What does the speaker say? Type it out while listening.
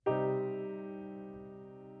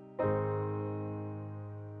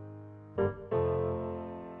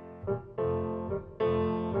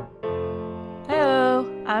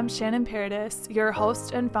I'm Shannon Paradis, your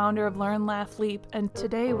host and founder of Learn, Laugh, Leap, and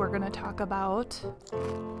today we're going to talk about...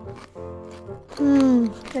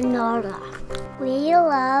 granola. We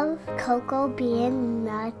love cocoa bean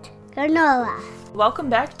nut granola. Welcome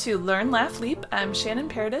back to Learn, Laugh, Leap. I'm Shannon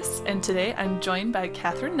Paradis, and today I'm joined by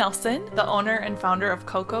Catherine Nelson, the owner and founder of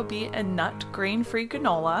Cocoa Bean and Nut Grain-Free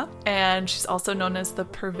Granola, and she's also known as the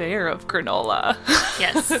purveyor of granola.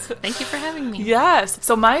 Yes, thank you for having me. Yes,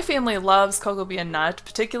 so my family loves Cocoa Bean and Nut,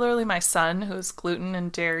 particularly my son, who's gluten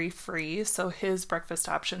and dairy-free, so his breakfast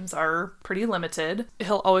options are pretty limited.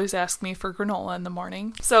 He'll always ask me for granola in the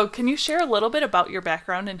morning. So can you share a little bit about your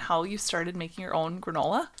background and how you started making your own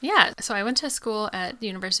granola? Yeah, so I went to school at the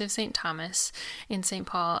University of St. Thomas in St.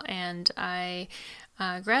 Paul, and I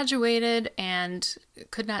graduated and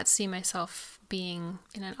could not see myself being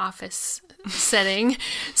in an office setting.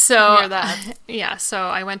 So Hear that. Yeah, so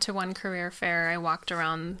I went to one career fair, I walked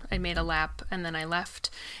around, I made a lap, and then I left,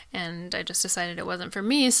 and I just decided it wasn't for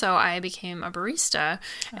me, so I became a barista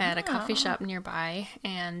at a coffee shop nearby,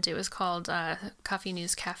 and it was called Coffee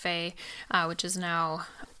News Cafe, which is now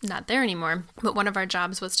not there anymore. But one of our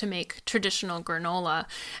jobs was to make traditional granola,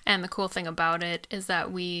 and the cool thing about it is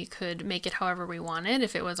that we could make it however we wanted.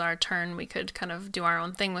 If it was our turn, we could kind of do our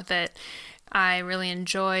own thing with it. I really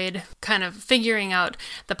enjoyed kind of figuring out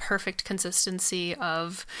the perfect consistency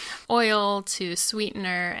of oil to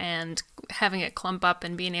sweetener and having it clump up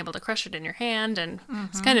and being able to crush it in your hand. And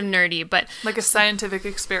it's kind of nerdy, but... Like a scientific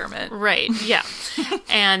experiment. Right, yeah.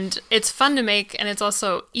 And it's fun to make, and it's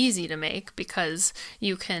also easy to make because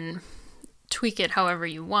you can tweak it however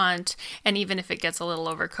you want, and even if it gets a little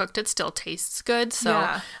overcooked, it still tastes good. So,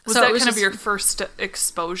 yeah. Was that kind of your first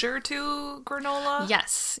exposure to granola?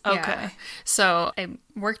 Yes. Okay. Yeah. So I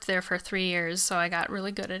worked there for 3 years, so I got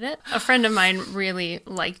really good at it. A friend of mine really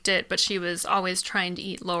liked it, but she was always trying to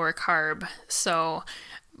eat lower carb. So,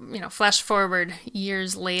 flash forward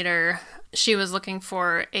years later, she was looking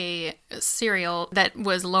for a cereal that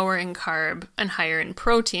was lower in carb and higher in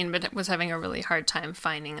protein, but was having a really hard time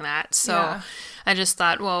finding that. So I just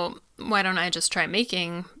thought, well, why don't I just try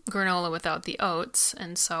making granola without the oats?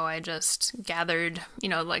 And so I just gathered,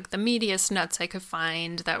 like the meatiest nuts I could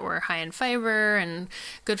find that were high in fiber and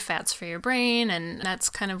good fats for your brain. And that's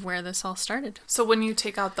kind of where this all started. So when you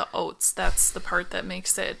take out the oats, that's the part that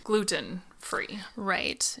makes it gluten free.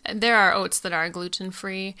 Right. There are oats that are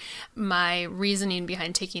gluten-free. My reasoning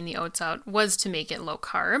behind taking the oats out was to make it low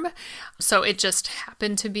carb. So it just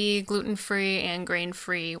happened to be gluten-free and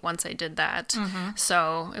grain-free once I did that. Mm-hmm.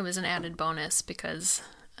 So it was an added bonus because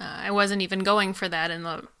I wasn't even going for that in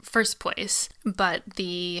the first place. But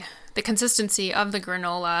the consistency of the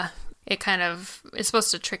granola, it kind of is supposed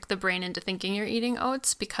to trick the brain into thinking you're eating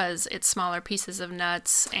oats because it's smaller pieces of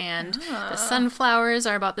nuts, and the sunflowers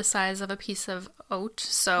are about the size of a piece of oat.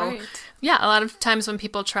 So, Yeah, a lot of times when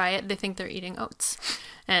people try it, they think they're eating oats.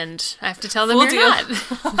 And I have to tell them you're not.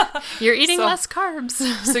 You're eating less carbs.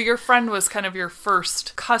 So your friend was kind of your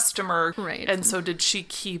first customer. Right. And so did she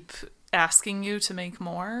keep asking you to make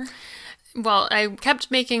more? Well, I kept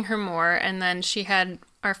making her more, and then she had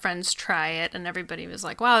our friends try it, and everybody was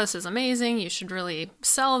like, wow, this is amazing, you should really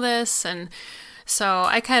sell this. And so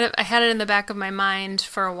I had it in the back of my mind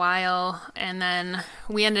for a while, and then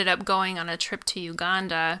we ended up going on a trip to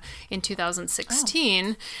Uganda in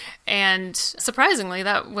 2016, and surprisingly,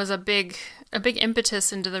 that was a big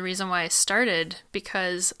impetus into the reason why I started,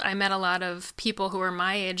 because I met a lot of people who were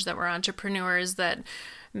my age that were entrepreneurs that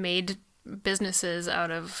made businesses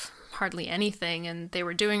out of hardly anything, and they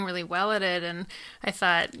were doing really well at it. And I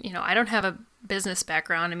thought, I don't have a business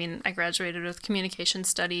background. I mean, I graduated with communication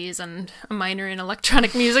studies and a minor in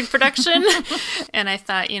electronic music production. And I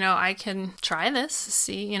thought, I can try this,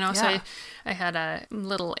 see, So I had a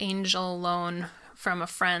little angel loan from a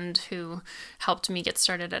friend who helped me get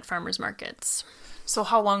started at farmers markets. So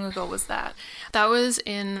how long ago was that? That was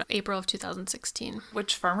in April of 2016.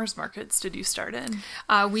 Which farmers markets did you start in?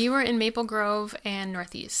 We were in Maple Grove and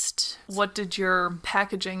Northeast. What did your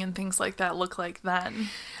packaging and things like that look like then?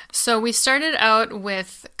 So we started out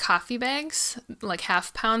with coffee bags, like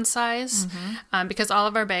half-pound size, because all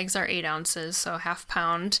of our bags are 8 ounces, so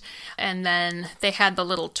half-pound. And then they had the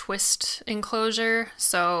little twist enclosure,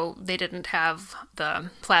 so they didn't have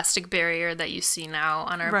the plastic barrier that you see now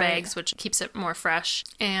on our bags, which keeps it more fresh.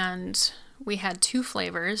 And we had 2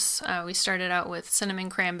 flavors. We started out with cinnamon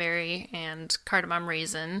cranberry and cardamom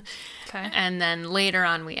raisin. Okay. And then later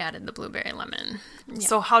on, we added the blueberry lemon. Yeah.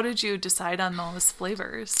 So how did you decide on those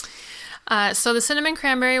flavors? So the cinnamon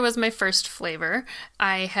cranberry was my first flavor.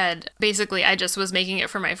 I just was making it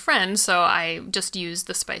for my friend, so I just used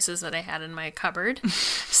the spices that I had in my cupboard.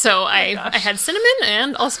 So I had cinnamon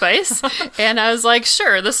and allspice, and I was like,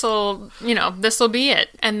 sure, this'll be it.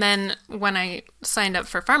 And then when I signed up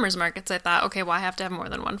for farmers markets, I thought, okay, well, I have to have more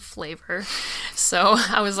than one flavor. So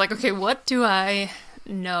I was like, okay, what do I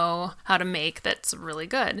know how to make that's really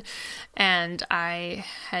good? And I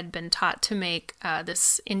had been taught to make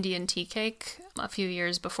this Indian tea cake a few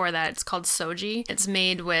years before that. It's called soji. It's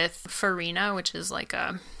made with farina, which is like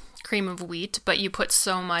a cream of wheat, but you put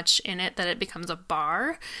so much in it that it becomes a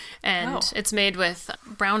bar. And It's made with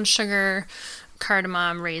brown sugar,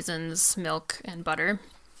 cardamom, raisins, milk, and butter.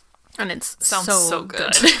 And it sounds so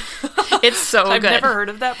good. It's so good. I've never heard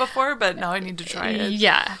of that before, but now I need to try it.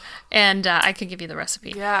 Yeah. And I could give you the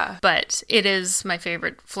recipe. Yeah. But it is my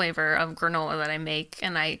favorite flavor of granola that I make,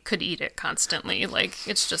 and I could eat it constantly. Like,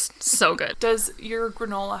 it's just so good. Does your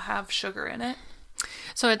granola have sugar in it?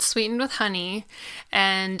 So it's sweetened with honey,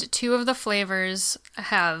 and 2 of the flavors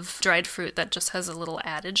have dried fruit that just has a little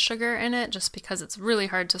added sugar in it, just because it's really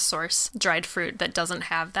hard to source dried fruit that doesn't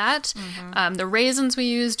have that. Mm-hmm. The raisins we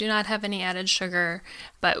use do not have any added sugar,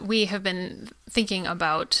 but we have been thinking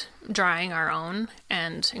about drying our own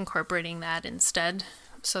and incorporating that instead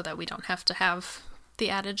so that we don't have to have the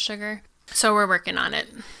added sugar. So we're working on it.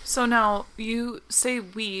 So now you say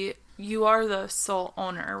you are the sole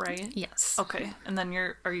owner, right? Yes. Okay. And then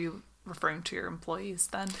are you referring to your employees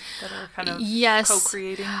then that are kind of yes.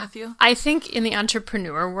 co-creating with you? I think in the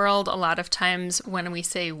entrepreneur world, a lot of times when we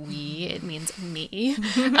say we, it means me.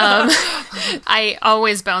 I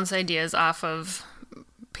always bounce ideas off of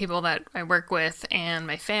people that I work with and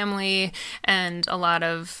my family, and a lot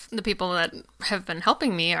of the people that have been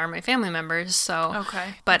helping me are my family members. So,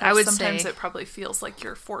 okay. But I would sometimes say it probably feels like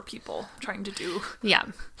you're 4 people trying to do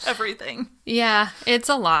everything. Yeah, it's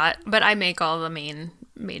a lot, but I make all the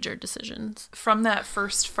major decisions. From that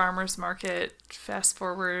first farmer's market, fast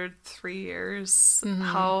forward 3 years,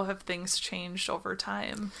 how have things changed over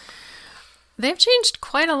time? They've changed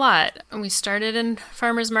quite a lot. We started in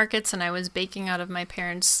farmers markets, and I was baking out of my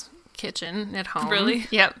parents' kitchen at home. Really?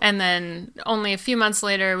 Yep. And then only a few months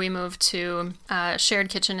later, we moved to a shared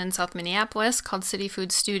kitchen in South Minneapolis called City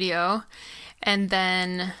Food Studio. And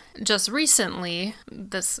then just recently,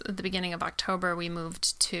 at the beginning of October, we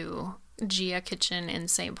moved to Gia Kitchen in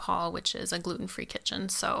St. Paul, which is a gluten-free kitchen.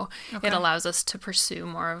 So It allows us to pursue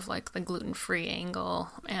more of like the gluten-free angle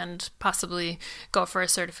and possibly go for a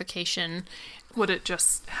certification. Would it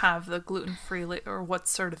just have the gluten-free, or what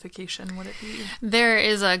certification would it be? There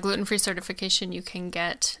is a gluten-free certification you can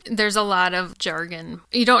get. There's a lot of jargon.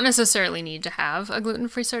 You don't necessarily need to have a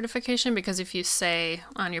gluten-free certification, because if you say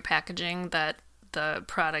on your packaging that the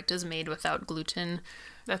product is made without gluten,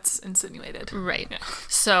 that's insinuated. Right. Yeah.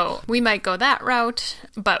 So we might go that route,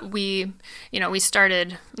 but we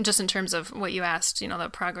started, just in terms of what you asked, the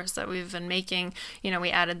progress that we've been making,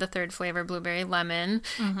 we added the 3rd flavor, blueberry lemon,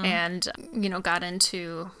 and, got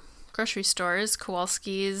into grocery stores,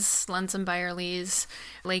 Kowalski's, Lunds & Byerly's,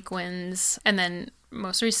 Lake Winds, and then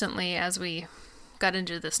most recently, as we got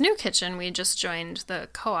into this new kitchen, we just joined the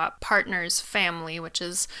Co-op Partners family, which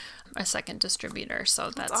is a second distributor.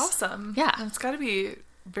 So that's awesome. Yeah. It's got to be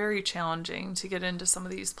very challenging to get into some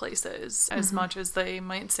of these places. As much as they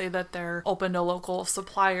might say that they're open to local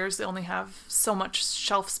suppliers, they only have so much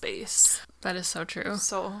shelf space. That is so true.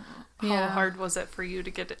 So how hard was it for you to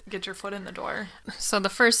get your foot in the door? So the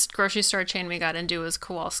first grocery store chain we got into was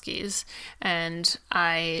Kowalski's, and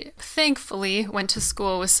I thankfully went to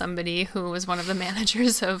school with somebody who was one of the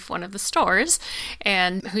managers of one of the stores,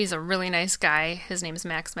 and he's a really nice guy. His name's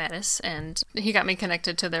Max Mattis, and he got me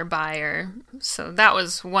connected to their buyer. So that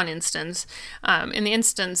was one instance. In the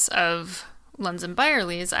instance of Lunds &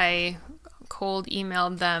 Byerly's, I cold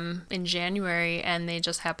emailed them in January, and they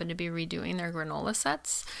just happened to be redoing their granola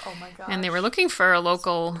sets. Oh my gosh. And they were looking for a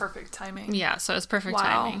local... Perfect timing. Yeah, so it was perfect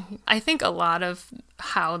timing. I think a lot of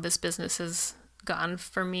how this business has gone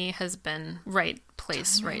for me has been right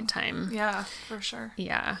place, right time. Yeah, for sure.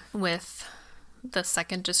 Yeah. With the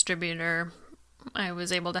second distributor, I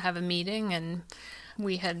was able to have a meeting, and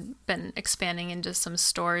we had been expanding into some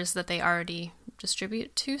stores that they already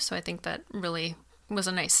distribute to, so I think that really was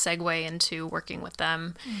a nice segue into working with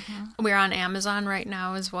them. We're on Amazon right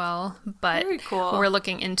now as well, but very cool. We're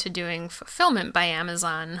looking into doing fulfillment by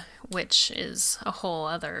Amazon, which is a whole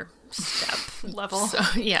other step level. So,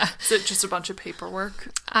 yeah. Is it just a bunch of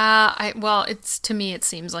paperwork? To me, it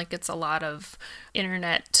seems like it's a lot of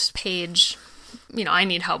internet page I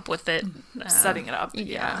need help with it. Setting it up.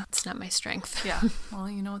 Yeah. It's not my strength. Yeah. Well,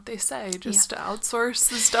 you know what they say. Just outsource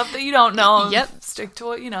the stuff that you don't know. Yep. Stick to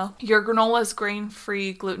what you know. Your granola is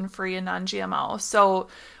grain-free, gluten-free, and non-GMO. So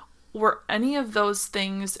were any of those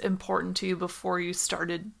things important to you before you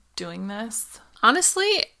started doing this?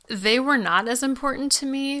 Honestly, they were not as important to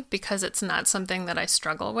me because it's not something that I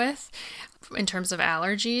struggle with in terms of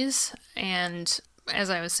allergies. And as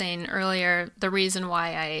I was saying earlier, the reason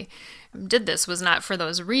why I did this was not for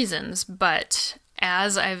those reasons, but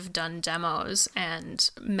as I've done demos and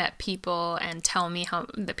met people and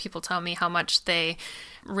people tell me how much they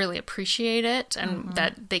really appreciate it and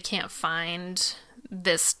that they can't find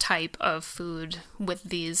this type of food with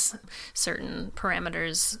these certain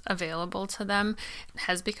parameters available to them,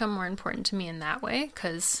 has become more important to me in that way,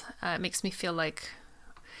 because it makes me feel like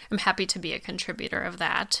I'm happy to be a contributor of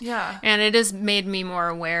that. Yeah. And it has made me more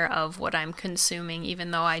aware of what I'm consuming,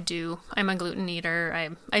 even though I'm a gluten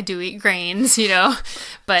eater. I do eat grains,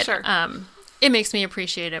 but Sure. It makes me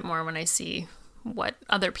appreciate it more when I see what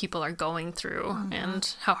other people are going through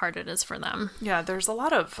and how hard it is for them. Yeah, there's a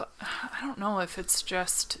lot of, I don't know if it's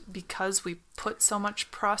just because we put so much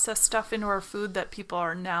processed stuff into our food that people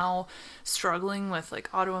are now struggling with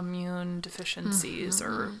like autoimmune deficiencies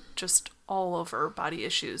or just all over body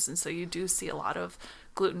issues. And so you do see a lot of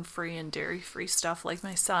gluten-free and dairy-free stuff like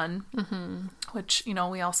my son, which,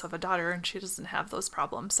 we also have a daughter and she doesn't have those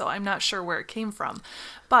problems. So I'm not sure where it came from.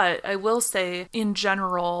 But I will say, in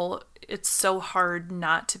general, it's so hard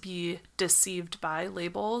not to be deceived by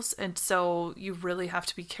labels. And so you really have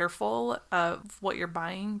to be careful of what you're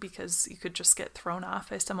buying, because you could just get thrown off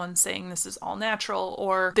by someone saying this is all natural,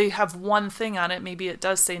 or they have one thing on it. Maybe it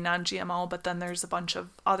does say non-GMO, but then there's a bunch of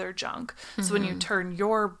other junk. So when you turn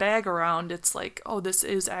your bag around, it's like, oh, this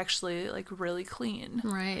is actually like really clean.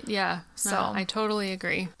 Right. Yeah. So No, I totally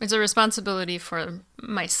agree. It's a responsibility for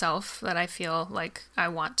myself that I feel like I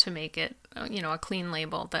want to make it, a clean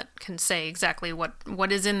label that can say exactly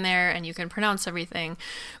what is in there and you can pronounce everything.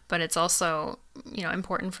 But it's also,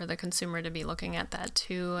 important for the consumer to be looking at that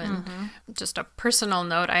too. And just a personal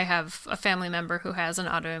note, I have a family member who has an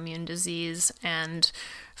autoimmune disease and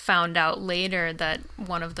found out later that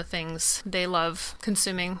one of the things they love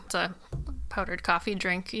consuming is a powdered coffee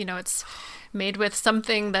drink. It's made with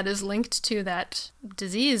something that is linked to that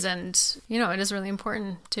disease, and it is really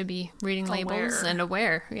important to be reading labels and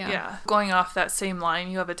aware. Yeah. Going off that same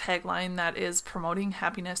line, you have a tagline that is promoting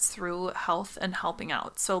happiness through health and helping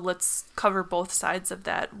out. So let's cover both sides of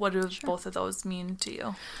that. What do both of those mean to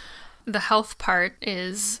you? The health part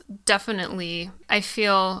is definitely, I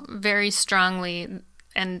feel very strongly,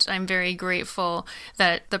 and I'm very grateful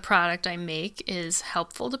that the product I make is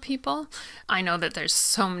helpful to people. I know that there's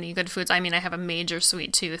so many good foods. I mean, I have a major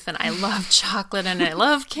sweet tooth, and I love chocolate, and I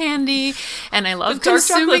love candy, and I love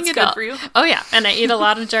consuming it all. Good for you. Oh yeah, and I eat a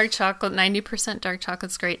lot of dark chocolate. 90% dark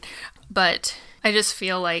chocolate's great, but I just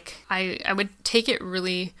feel like I would take it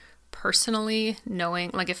really personally, knowing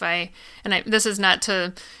like this is not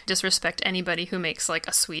to disrespect anybody who makes like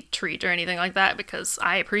a sweet treat or anything like that, because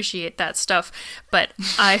I appreciate that stuff, but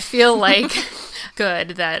I feel like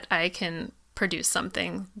good that I can produce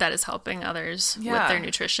something that is helping others with their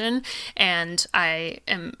nutrition. And I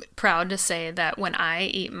am proud to say that when I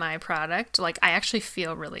eat my product, like I actually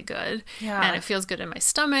feel really good. And it feels good in my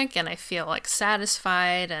stomach, and I feel like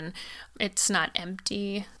satisfied, and it's not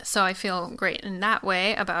empty. So I feel great in that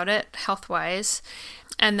way about it, health-wise.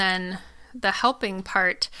 And then the helping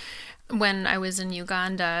part, when I was in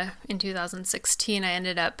Uganda in 2016, I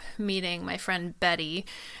ended up meeting my friend Betty,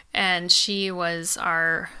 and she was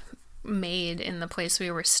our maid in the place we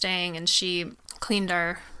were staying, and she cleaned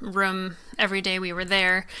our room every day we were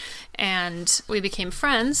there, and we became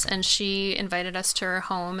friends, and she invited us to her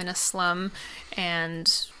home in a slum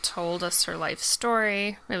and told us her life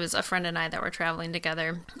story. It was a friend and I that were traveling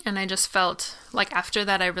together, and I just felt like after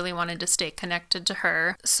that I really wanted to stay connected to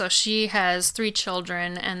her. So she has 3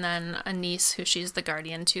 children and then a niece who she's the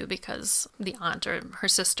guardian to, because the aunt or her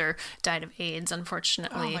sister died of AIDS,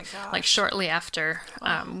 unfortunately, like shortly after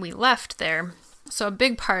we left there. So a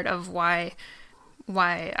big part of why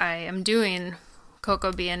I am doing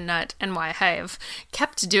Cocoa Bean Nut and why I have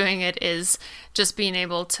kept doing it is just being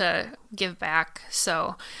able to give back.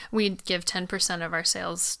 So we give 10% of our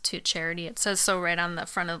sales to charity. It says so right on the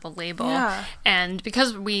front of the label. Yeah. And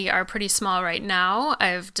because we are pretty small right now,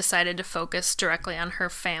 I've decided to focus directly on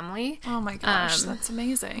her family. Oh my gosh, that's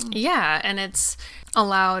amazing. Yeah, and it's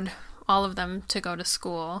allowed all of them to go to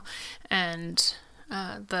school. And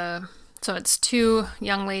so it's 2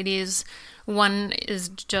 young ladies. One is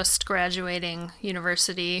just graduating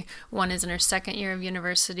university, one is in her second year of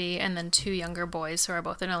university, and then 2 younger boys who are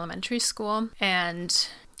both in elementary school. And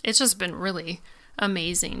it's just been really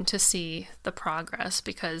amazing to see the progress,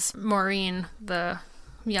 because Maureen, the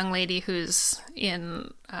young lady who's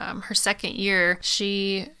in her second year,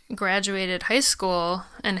 she graduated high school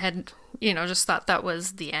and had, just thought that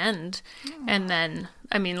was the end. And then,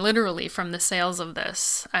 literally from the sales of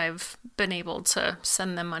this, I've been able to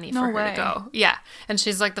send them money for her to go. Yeah. And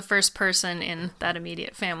she's like the first person in that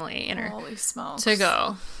immediate family in her Holy smokes. to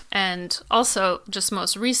go. And also, just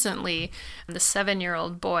most recently, the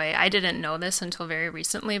 7-year-old boy, I didn't know this until very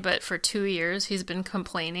recently, but for 2 years, he's been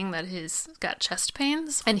complaining that he's got chest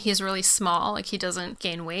pains, and he's really small, like he doesn't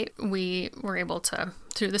gain weight. We were able to,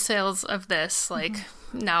 through the sales of this,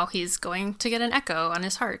 now he's going to get an echo on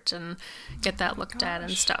his heart and get that looked at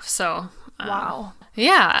and stuff. So, wow.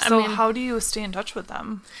 Yeah. So how do you stay in touch with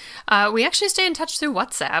them? We actually stay in touch through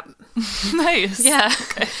WhatsApp. Nice. Yeah.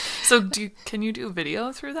 Okay. So can you do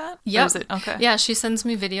video through that? Yep. Okay. Yeah, she sends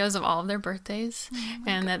me videos of all of their birthdays,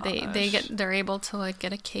 and that they're able to like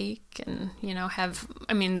get a cake and have.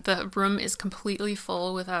 The room is completely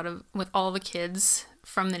full with all the kids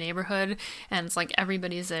from the neighborhood, and it's like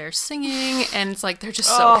everybody's there singing, and it's like they're just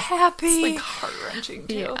so happy. It's like heart-wrenching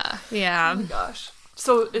too. Yeah. Oh my gosh.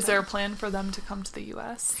 So is there a plan for them to come to the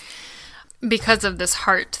U.S.? Because of this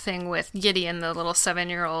heart thing with Gideon, the little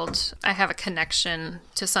 7-year-old, I have a connection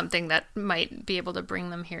to something that might be able to bring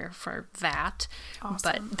them here for that. Awesome.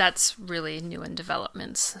 But that's really new in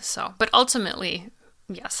developments. So, but ultimately,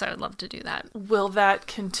 yes, I would love to do that. Will that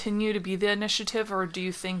continue to be the initiative, or do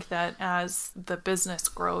you think that as the business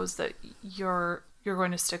grows that you're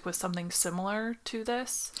going to stick with something similar to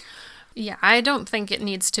this? Yeah, I don't think it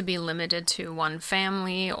needs to be limited to one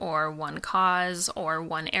family or one cause or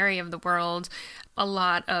one area of the world. A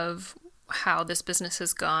lot of how this business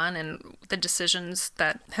has gone and the decisions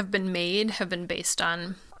that have been made have been based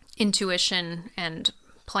on intuition and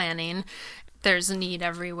planning. There's a need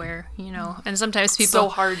everywhere, and sometimes people... So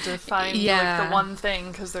hard to find Yeah. the one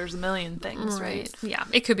thing because there's a million things, right? Yeah,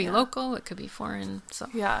 it could be local, it could be foreign, so...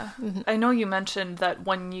 Yeah. I know you mentioned that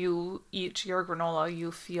when you eat your granola,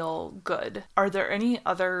 you feel good. Are there any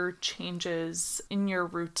other changes in your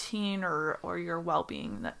routine or your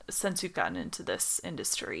well-being since you've gotten into this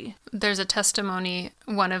industry? There's a testimony,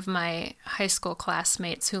 one of my high school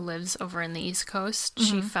classmates who lives over in the East Coast,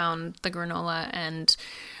 she found the granola, and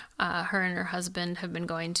her and her husband have been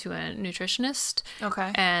going to a nutritionist.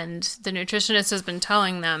 Okay. And the nutritionist has been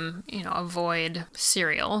telling them, avoid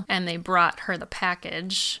cereal. And they brought her the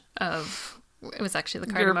package of, it was actually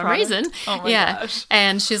the cardamom raisin. Oh my gosh.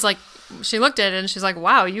 And she looked at it and she's like,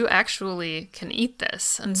 wow, you actually can eat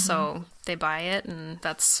this. And so they buy it, and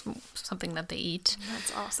that's something that they eat.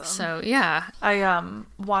 That's awesome. So, yeah. I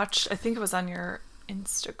watched, I think it was on your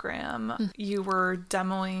Instagram, you were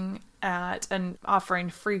demoing at and offering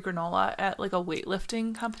free granola at like a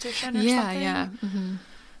weightlifting competition or something. Yeah. Mm-hmm.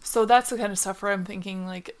 So that's the kind of stuff where I'm thinking,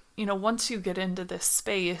 like, once you get into this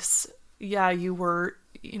space, you were,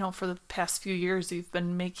 for the past few years you've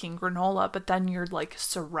been making granola, but then you're like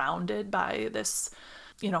surrounded by this,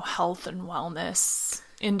 health and wellness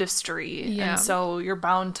industry. Yeah. And so you're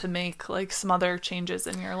bound to make like some other changes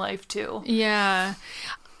in your life too. Yeah.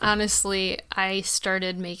 Honestly, I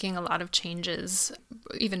started making a lot of changes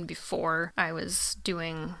even before I was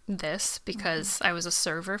doing this, because I was a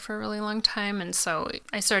server for a really long time. And so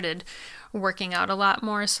I started working out a lot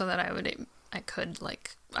more so that I could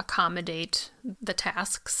like accommodate the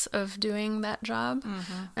tasks of doing that job.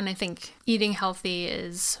 And I think eating healthy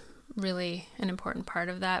is really an important part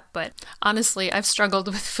of that. But honestly, I've struggled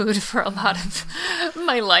with food for a lot of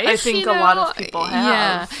my life. I think a lot of people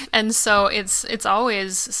have. Yeah. And so it's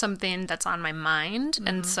always something that's on my mind.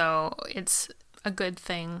 And so it's a good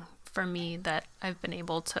thing for me that I've been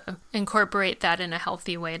able to incorporate that in a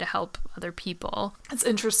healthy way to help other people. It's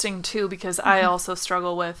interesting too, because I also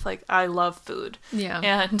struggle with, like, I love food. Yeah.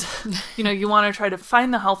 And, you want to try to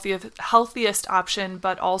find the healthiest option,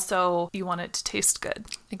 but also you want it to taste good.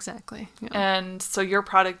 Exactly. Yeah. And so your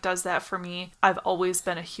product does that for me. I've always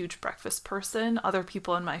been a huge breakfast person. Other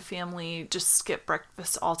people in my family just skip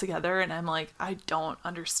breakfast altogether. And I'm like, I don't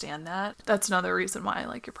understand that. That's another reason why I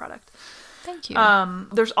like your product. Thank you.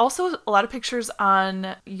 There's also a lot of pictures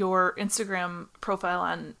on your Instagram profile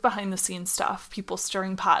on behind the scenes stuff, people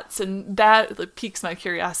stirring pots, and that like, piques my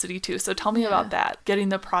curiosity too. So tell me about that, getting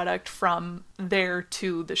the product from there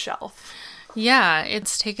to the shelf. Yeah,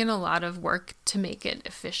 it's taken a lot of work to make it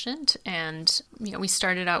efficient. And, we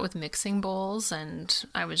started out with mixing bowls, and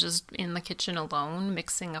I was just in the kitchen alone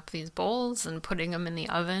mixing up these bowls and putting them in the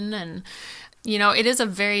oven. And, it is a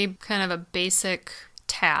very kind of a basic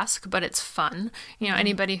task, but it's fun.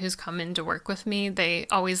 Anybody who's come in to work with me, they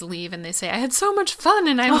always leave and they say, I had so much fun.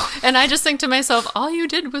 And I just think to myself, all you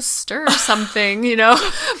did was stir something,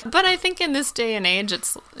 But I think in this day and age,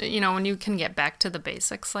 it's, when you can get back to the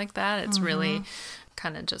basics like that, it's really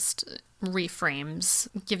kind of just reframes,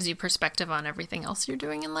 gives you perspective on everything else you're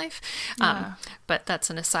doing in life. Yeah. But that's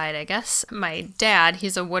an aside, I guess. My dad,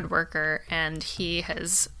 he's a woodworker, and he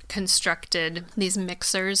has constructed these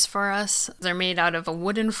mixers for us. They're made out of a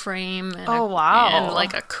wooden frame and, and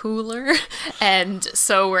like a cooler. And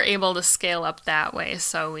so we're able to scale up that way.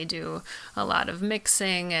 So we do a lot of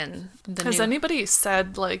mixing. And has anybody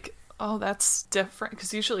said like, oh, that's different?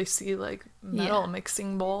 Because you usually see like metal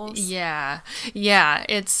mixing bowls. Yeah,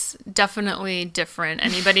 it's definitely different.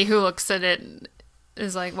 Anybody who looks at it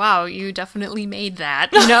is like, wow, you definitely made that,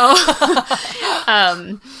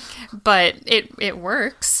 but it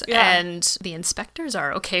works, and the inspectors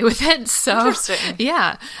are okay with it. So interesting.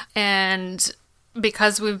 Yeah, and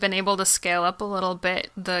because we've been able to scale up a little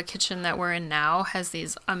bit, the kitchen that we're in now has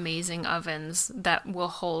these amazing ovens that will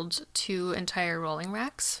hold 2 entire rolling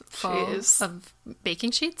racks full of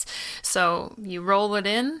baking sheets. So you roll it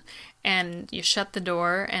in and you shut the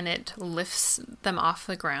door and it lifts them off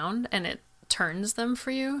the ground and it turns them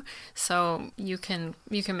for you. So you can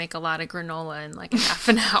make a lot of granola in like a half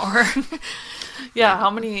an hour. Yeah, how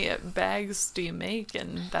many bags do you make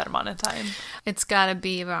in that amount of time? It's got to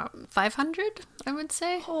be about 500, I would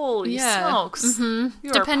say. Holy smokes. Mm-hmm.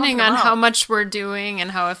 Depending on how much we're doing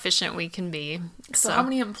and how efficient we can be. So how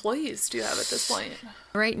many employees do you have at this point?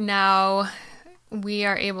 Right now, we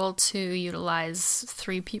are able to utilize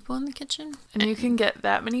 3 people in the kitchen. And you can get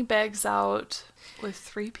that many bags out with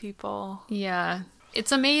 3 people. Yeah.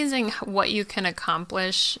 It's amazing what you can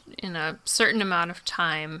accomplish in a certain amount of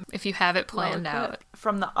time if you have it planned out.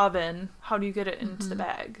 From the oven, how do you get it into the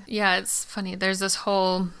bag? Yeah, it's funny. There's this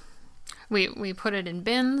whole... We put it in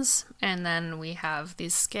bins, and then we have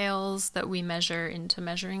these scales that we measure into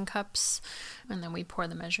measuring cups, and then we pour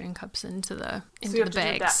the measuring cups into the bags. So you have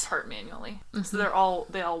to do that part manually. Mm-hmm. So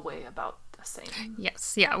they all weigh about the same.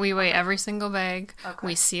 Yes, yeah, we weigh every single bag. Okay.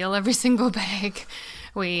 We seal every single bag.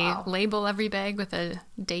 We label every bag with a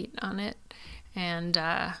date on it, and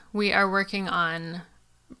we are working on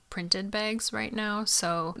printed bags right now.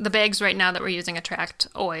 So the bags right now that we're using attract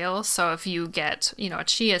oil. So if you get, a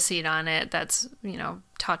chia seed on it that's,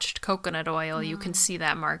 touched coconut oil, you can see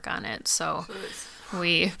that mark on it. So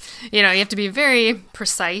we, you have to be very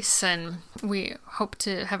precise, and we hope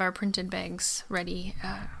to have our printed bags ready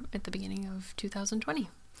at the beginning of 2020.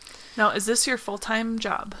 Now, is this your full-time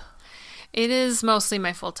job? It is mostly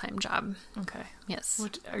my full-time job. Okay. Yes.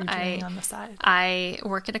 What are you doing on the side? I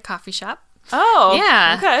work at a coffee shop. Oh,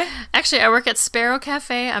 yeah. Okay. Actually, I work at Sparrow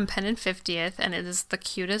Cafe on Penn and 50th, and it is the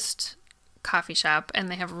cutest coffee shop, and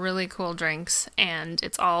they have really cool drinks, and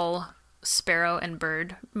it's all sparrow and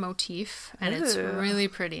bird motif, and it's really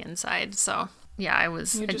pretty inside. So, yeah,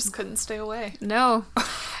 You just couldn't stay away. No.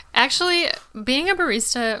 Actually, being a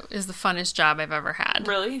barista is the funnest job I've ever had.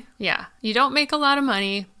 Really? Yeah. You don't make a lot of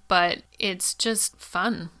money, but it's just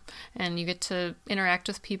fun. And you get to interact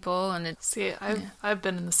with people, and it's... See, I've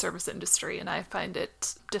been in the service industry, and I find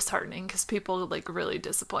it disheartening because people, really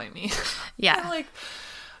disappoint me. Yeah.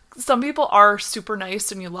 Some people are super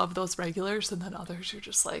nice, and you love those regulars, and then others, you're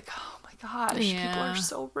just like, oh my gosh, people are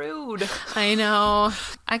so rude. I know.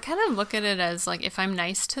 I kind of look at it as, if I'm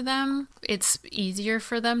nice to them, it's easier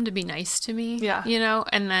for them to be nice to me. Yeah.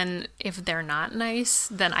 And then if they're not nice,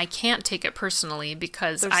 then I can't take it personally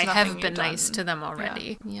because There's I have been done. Nice to them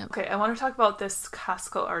already. Yeah. Okay, I want to talk about this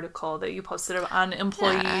Costco article that you posted on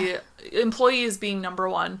employees being number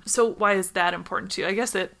one. So why is that important to you? I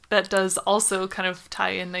guess that does also kind of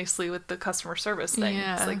tie in nicely with the customer service thing.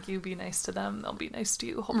 Yeah. It's you be nice to them, they'll be nice to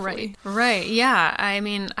you, hopefully. Right, yeah. I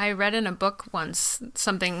mean, I read in a book once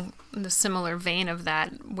something in the similar vein of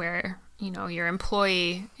that where, your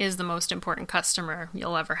employee is the most important customer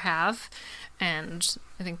you'll ever have. And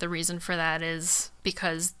I think the reason for that is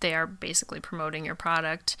because they are basically promoting your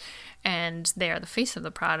product and they are the face of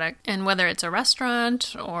the product. And whether it's a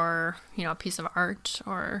restaurant or, a piece of art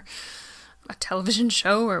or a television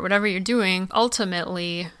show or whatever you're doing,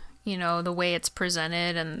 ultimately, the way it's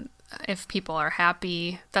presented and if people are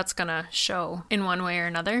happy, that's going to show in one way or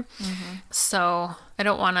another. Mm-hmm. So I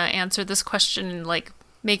don't want to answer this question in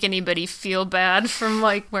make anybody feel bad from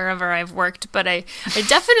like wherever I've worked, but I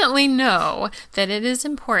definitely know that it is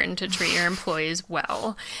important to treat your employees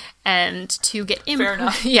well and to get Fair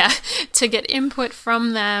enough. to get input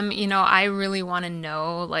from them. You know, I really want to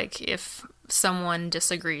know like if someone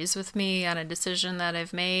disagrees with me on a decision that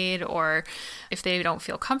I've made, or if they don't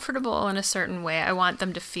feel comfortable in a certain way, I want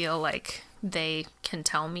them to feel like they can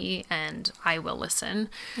tell me and I will listen.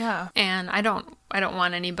 Yeah. And I don't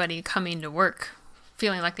want anybody coming to work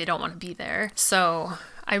feeling like they don't want to be there. So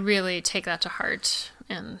I really take that to heart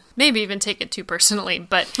and maybe even take it too personally,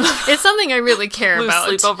 but it's something I really care Lose about.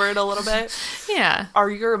 sleep over it a little bit. Yeah. Are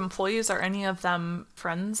your employees, are any of them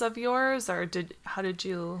friends of yours, or how did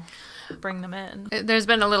you bring them in? There's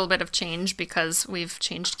been a little bit of change because we've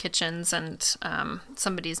changed kitchens and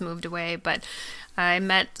somebody's moved away, but I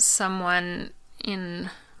met someone in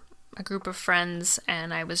a group of friends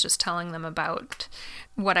and I was just telling them about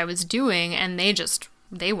what I was doing, and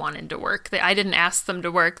they wanted to work. I didn't ask them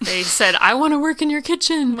to work. They said, I want to work in your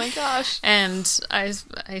kitchen. Oh my gosh. And I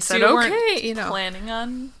said, So you weren't okay, you know. planning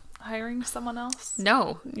on hiring someone else?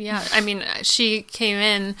 No, yeah. I mean, she came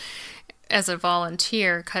in as a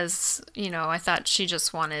volunteer because, you know, I thought she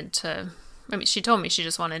just wanted to, I mean, she told me she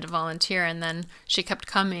just wanted to volunteer, and then she kept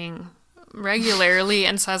coming regularly,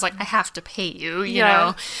 and so I was like, I have to pay you, you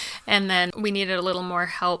know. And then we needed a little more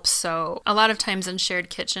help, so a lot of times in shared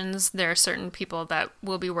kitchens there are certain people that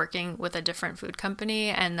will be working with a different food company,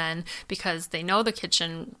 and then because they know the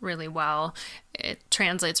kitchen really well, it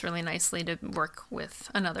translates really nicely to work with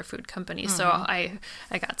another food company. So I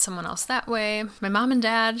got someone else that way. My mom and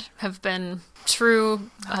dad have been true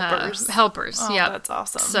helpers. Oh, yeah, that's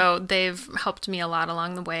awesome. So they've helped me a lot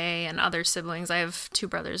along the way, and other siblings. I have 2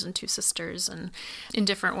 brothers and 2 sisters, and in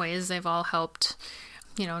different ways they've all helped,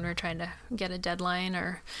 you know, when we're trying to get a deadline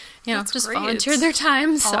or, you know, That's just great. volunteer their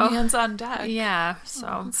time. All So hands on deck. yeah, so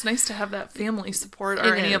Oh, it's nice to have that family support.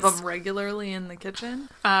 Are It any of is. them regularly in the kitchen?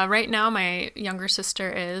 right now my younger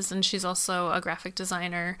sister is, and she's also a graphic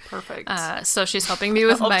designer. Perfect. So she's helping me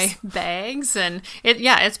with my Helps. bags, and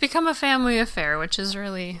it's become a family affair, which is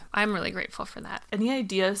I'm really grateful for that. Any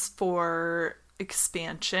ideas for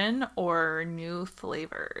expansion or new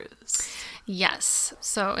flavors? Yes.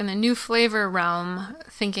 So in the new flavor realm,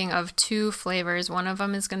 thinking of 2 flavors. One of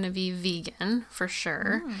them is going to be vegan for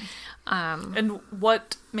sure. And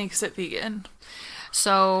what makes it vegan?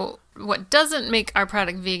 So what doesn't make our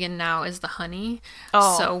product vegan now is the honey.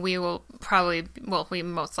 Oh. So we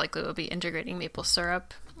most likely will be integrating maple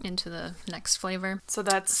syrup into the next flavor. So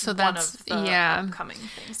that's one that's- of the yeah. upcoming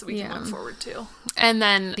things that we can look forward to. And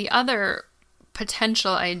then the other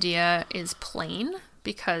potential idea is plain,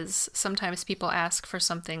 because sometimes people ask for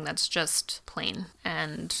something that's just plain,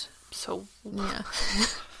 and So yeah.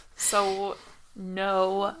 so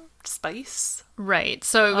no spice? Right.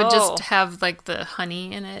 So it would just Oh. have like the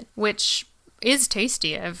honey in it, which is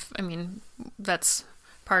tasty. That's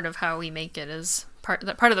part of how we make it, is part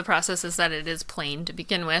of the process is that it is plain to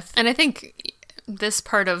begin with. And I think this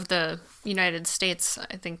part of the United States,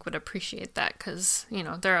 I think, would appreciate that, because, you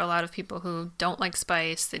know, there are a lot of people who don't like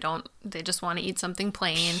spice. They just want to eat something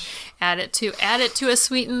plain, add it to a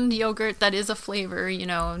sweetened yogurt that is a flavor, you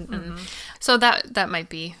know, and so that might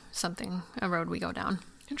be a road we go down.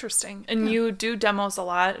 Interesting. And you do demos a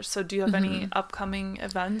lot, so do you have any upcoming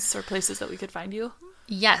events or places that we could find you?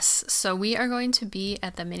 Yes, so we are going to be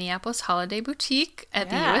at the Minneapolis Holiday Boutique at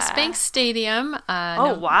the Yeah. US Bank Stadium.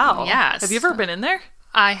 Oh, wow. Yes. Have you ever been in there?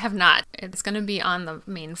 I have not. It's going to be on the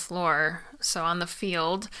main floor, so on the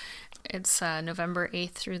field. It's November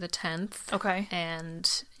 8th through the 10th. Okay.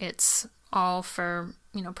 And it's all for,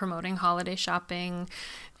 you know, promoting holiday shopping.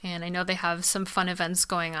 And I know they have some fun events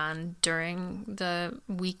going on during the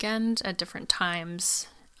weekend at different times.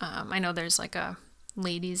 I know there's like a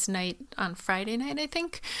ladies' night on Friday night, I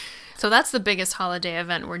think. So that's the biggest holiday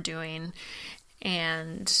event we're doing.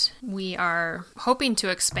 And we are hoping to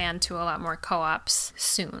expand to a lot more co-ops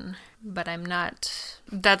soon. But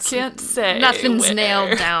Can't say nothing's where.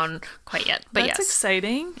 nailed down quite yet. But That's yes.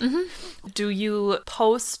 exciting. Do you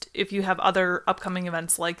post, if you have other upcoming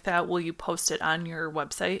events like that, will you post it on your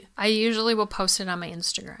website? I usually will post it on my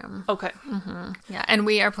Instagram. Okay. Yeah, and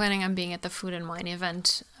we are planning on being at the Food and Wine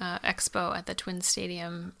event expo at the Twin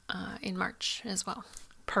Stadium in March as well.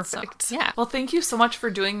 Perfect. So, yeah. Well, thank you so much for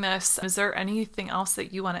doing this. Is there anything else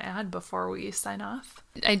that you want to add before we sign off?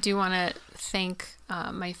 I do want to thank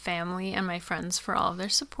my family and my friends for all of their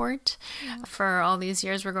support for all these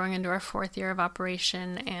years. We're going into our 4th year of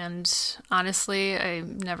operation, and honestly, I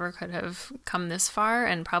never could have come this far,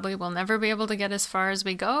 and probably will never be able to get as far as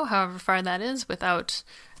we go, however far that is, without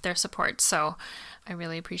their support. So I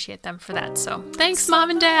really appreciate them for that. So thanks, Mom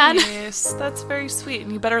and Dad. Yes, that's very sweet.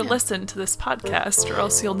 And you better listen to this podcast or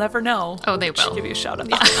else you'll never know. Oh, they will. Give you a shout out.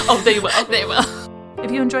 Yeah. Oh, they will. They will.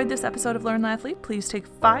 If you enjoyed this episode of Learn Laugh Leap, please take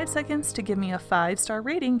 5 seconds to give me a 5-star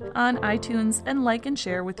rating on iTunes and like and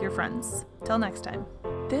share with your friends. Till next time.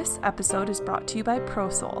 This episode is brought to you by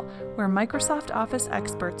ProSole, where Microsoft Office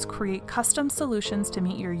experts create custom solutions to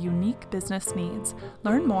meet your unique business needs.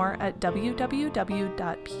 Learn more at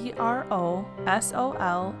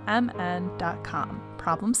www.prosolmn.com.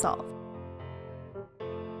 Problem solved.